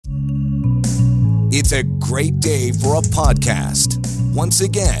It's a great day for a podcast. Once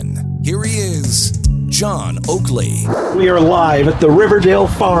again, here he is, John Oakley. We are live at the Riverdale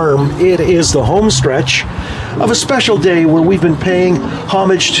farm. It is the home stretch of a special day where we've been paying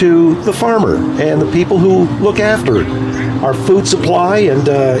homage to the farmer and the people who look after our food supply, and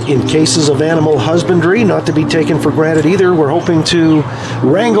in cases of animal husbandry, not to be taken for granted either, we're hoping to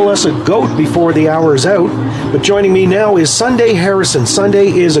wrangle us a goat before the hour is out. But joining me now is Sunday Harrison. Sunday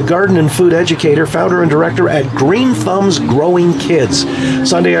is a garden and food educator, founder and director at Green Thumbs Growing Kids.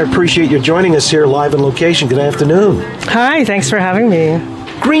 Sunday, I appreciate you joining us here live in location. Good afternoon. Hi, thanks for having me.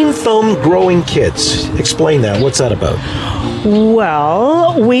 Green Thumb Growing Kids. Explain that. What's that about?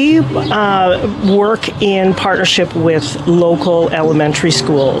 Well, we work in partnership with local elementary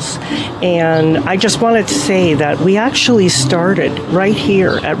schools. And I just wanted to say that we actually started right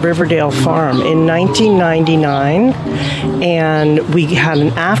here at Riverdale Farm in 1999. And we had an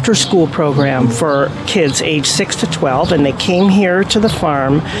after-school program for kids age 6 to 12. And they came here to the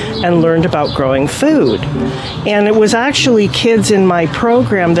farm and learned about growing food. And it was actually kids in my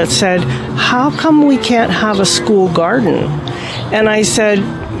program that said, how come we can't have a school garden? And I said,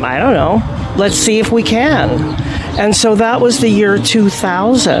 I don't know. Let's see if we can. And so that was the year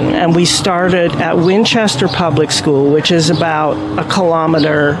 2000. And we started at Winchester Public School, which is about a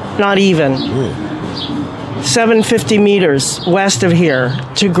kilometer, not even, 750 meters west of here,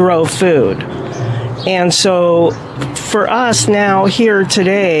 to grow food. And so for us now here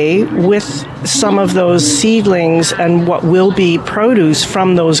today, with some of those seedlings and what will be produce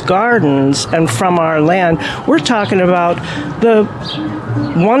from those gardens and from our land, we're talking about the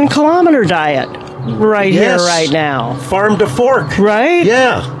 1 kilometer diet right here, right now. Farm to fork. Right?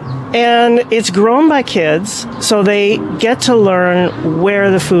 Yeah. And it's grown by kids, so they get to learn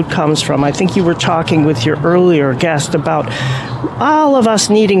where the food comes from. I think you were talking with your earlier guest about all of us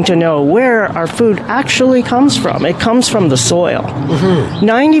needing to know where our food actually comes from. It comes from the soil.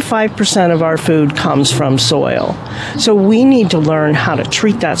 95% of our food comes from soil. So we need to learn how to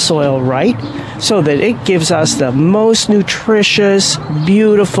treat that soil right so that it gives us the most nutritious,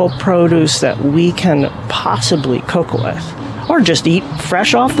 beautiful produce that we can possibly cook with, or just eat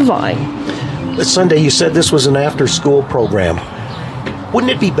fresh off the vine. Sunday, you said this was an after-school program.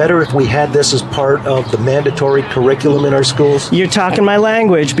 Wouldn't it be better if we had this as part of the mandatory curriculum in our schools? You're talking my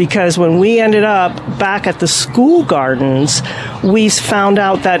language, because when we ended up back at the school gardens, we found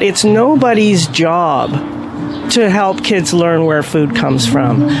out that it's nobody's job to help kids learn where food comes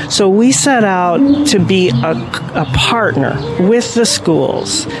from. So we set out to be a partner with the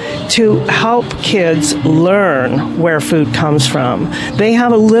schools to help kids learn where food comes from. They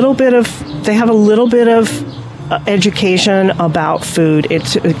have a little bit of education about food.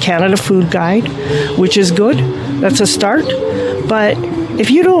 It's a Canada Food Guide, which is good. That's a start. But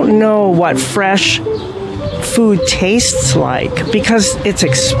if you don't know what fresh food tastes like, because it's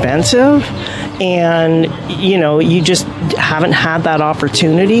expensive and you just haven't had that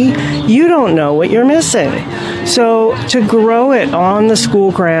opportunity, you don't know what you're missing. So to grow it on the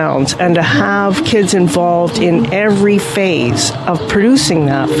school grounds and to have kids involved in every phase of producing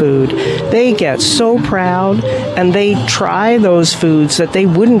that food, they get so proud and they try those foods that they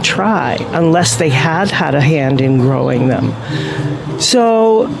wouldn't try unless they had a hand in growing them.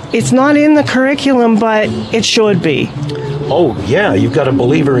 So it's not in the curriculum, but it should be. Oh, yeah, you've got a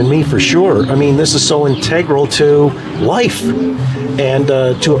believer in me for sure. I mean, this is so integral to life. And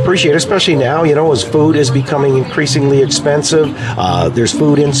to appreciate, especially now, as food is becoming increasingly expensive, there's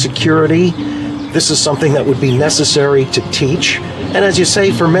food insecurity. This is something that would be necessary to teach. And as you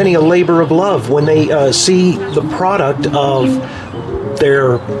say, for many, a labor of love. When they see the product of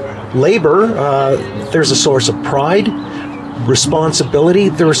their labor, there's a source of pride, responsibility.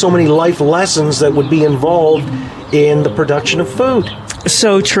 There are so many life lessons that would be involved in the production of food.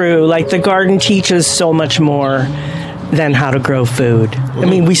 So true. Like, the garden teaches so much more than how to grow food. I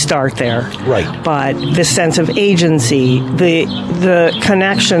mean, we start there. Right. But the sense of agency, the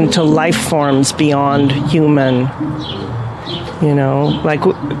connection to life forms beyond human, like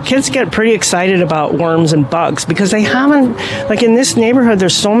kids get pretty excited about worms and bugs because they haven't, like in this neighborhood,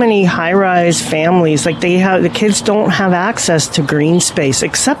 there's so many high-rise families, like the kids don't have access to green space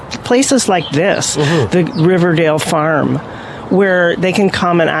except places like this, the Riverdale farm, where they can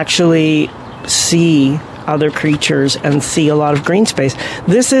come and actually see other creatures and see a lot of green space.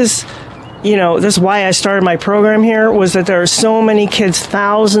 This is this is why I started my program here, was that there are so many kids,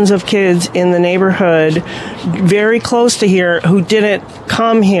 thousands of kids in the neighborhood very close to here who didn't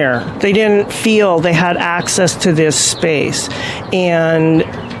come here. They didn't feel they had access to this space. And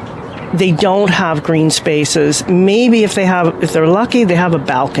they don't have green spaces. Maybe if they're lucky, they have a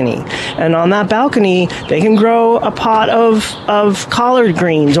balcony. And on that balcony, they can grow a pot of collard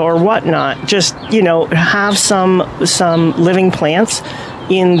greens or whatnot. Just, have some living plants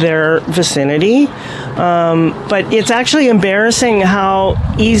in their vicinity. But it's actually embarrassing how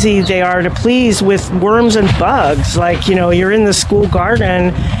easy they are to please with worms and bugs. Like, you're in the school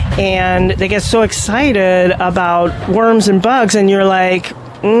garden and they get so excited about worms and bugs and you're like,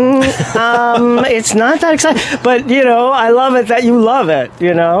 it's not that exciting, but I love it that you love it.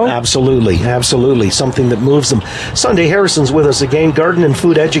 Absolutely, something that moves them. Sunday Harrison's with us again, garden and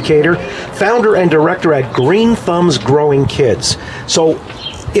food educator, founder and director at Green Thumbs Growing Kids. So,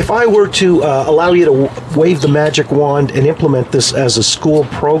 if I were to allow you to wave the magic wand and implement this as a school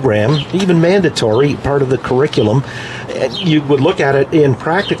program, even mandatory, part of the curriculum, you would look at it in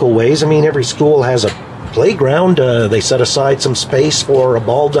practical ways. I mean, every school has a playground. They set aside some space for a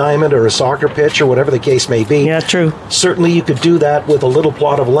ball diamond or a soccer pitch or whatever the case may be. Yeah, true. Certainly you could do that with a little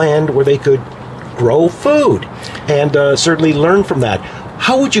plot of land where they could grow food and certainly learn from that.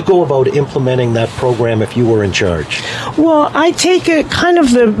 How would you go about implementing that program if you were in charge? Well, I take it kind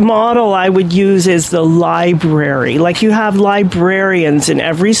of the model I would use is the library. Like you have librarians in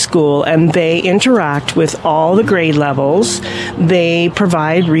every school and they interact with all the grade levels. They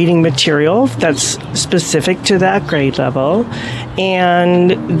provide reading material that's specific to that grade level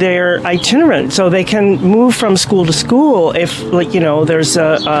and they're itinerant. So they can move from school to school. If there's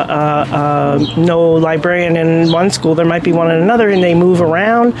no librarian in one school, there might be one in another and they move around.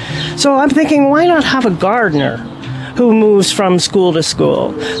 So I'm thinking, why not have a gardener who moves from school to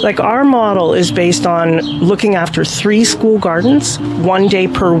school? Like our model is based on looking after 3 school gardens, 1 day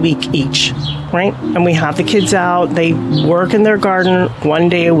per week each, right? And we have the kids out, they work in their garden 1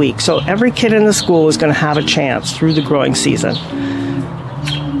 day a week. So every kid in the school is going to have a chance through the growing season.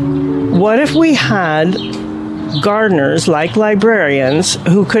 What if we had gardeners like librarians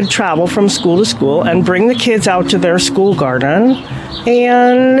who could travel from school to school and bring the kids out to their school garden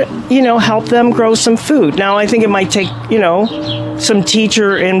and, help them grow some food. Now, I think it might take, some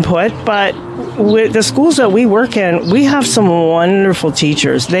teacher input, but with the schools that we work in, we have some wonderful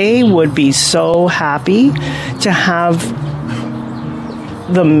teachers. They would be so happy to have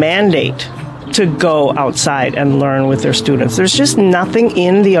the mandate to go outside and learn with their students. There's just nothing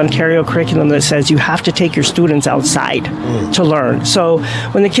in the Ontario curriculum that says you have to take your students outside to learn. So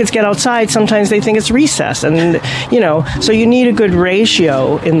when the kids get outside, sometimes they think it's recess. And, so you need a good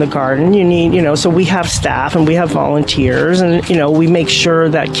ratio in the garden. You need, so we have staff and we have volunteers and, we make sure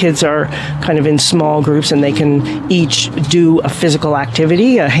that kids are kind of in small groups and they can each do a physical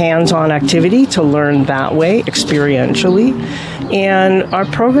activity, a hands-on activity to learn that way experientially. And our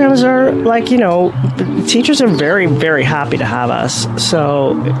programs are like, teachers are very, very happy to have us.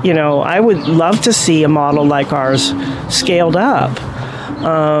 So, I would love to see a model like ours scaled up.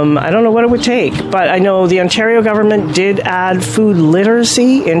 I don't know what it would take, but I know the Ontario government did add food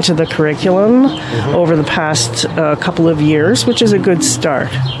literacy into the curriculum over the past couple of years, which is a good start.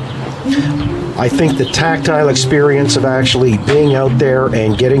 I think the tactile experience of actually being out there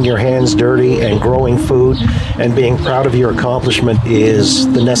and getting your hands dirty and growing food and being proud of your accomplishment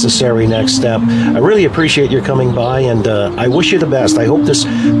is the necessary next step. I really appreciate your coming by, and I wish you the best. I hope this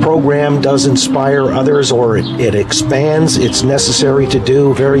program does inspire others or it expands. It's necessary to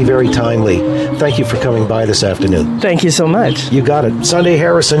do. Very, very timely. Thank you for coming by this afternoon. Thank you so much. You got it. Sunday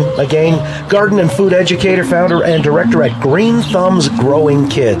Harrison, again, garden and food educator, founder and director at Green Thumbs Growing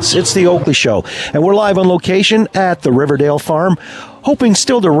Kids. It's the Oakley Show. And we're live on location at the Riverdale farm, hoping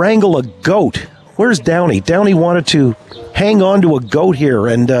still to wrangle a goat. Where's Downey? Downey wanted to hang on to a goat here.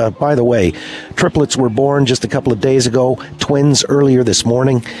 And by the way, triplets were born just a couple of days ago, twins earlier this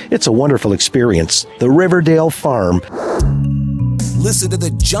morning. It's a wonderful experience. The Riverdale farm. Listen to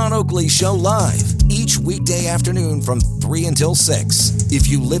the John Oakley Show live each weekday afternoon from 3 until 6. If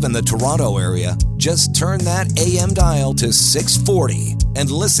you live in the Toronto area, just turn that AM dial to 640 and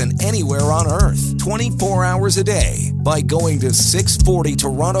listen anywhere on Earth 24 hours a day by going to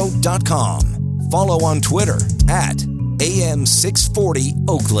 640toronto.com. Follow on Twitter at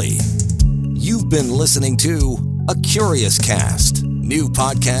AM640Oakley. You've been listening to A Curious Cast. New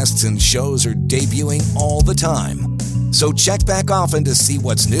podcasts and shows are debuting all the time. So check back often to see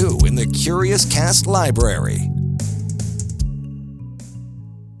what's new in the Curious Cast library.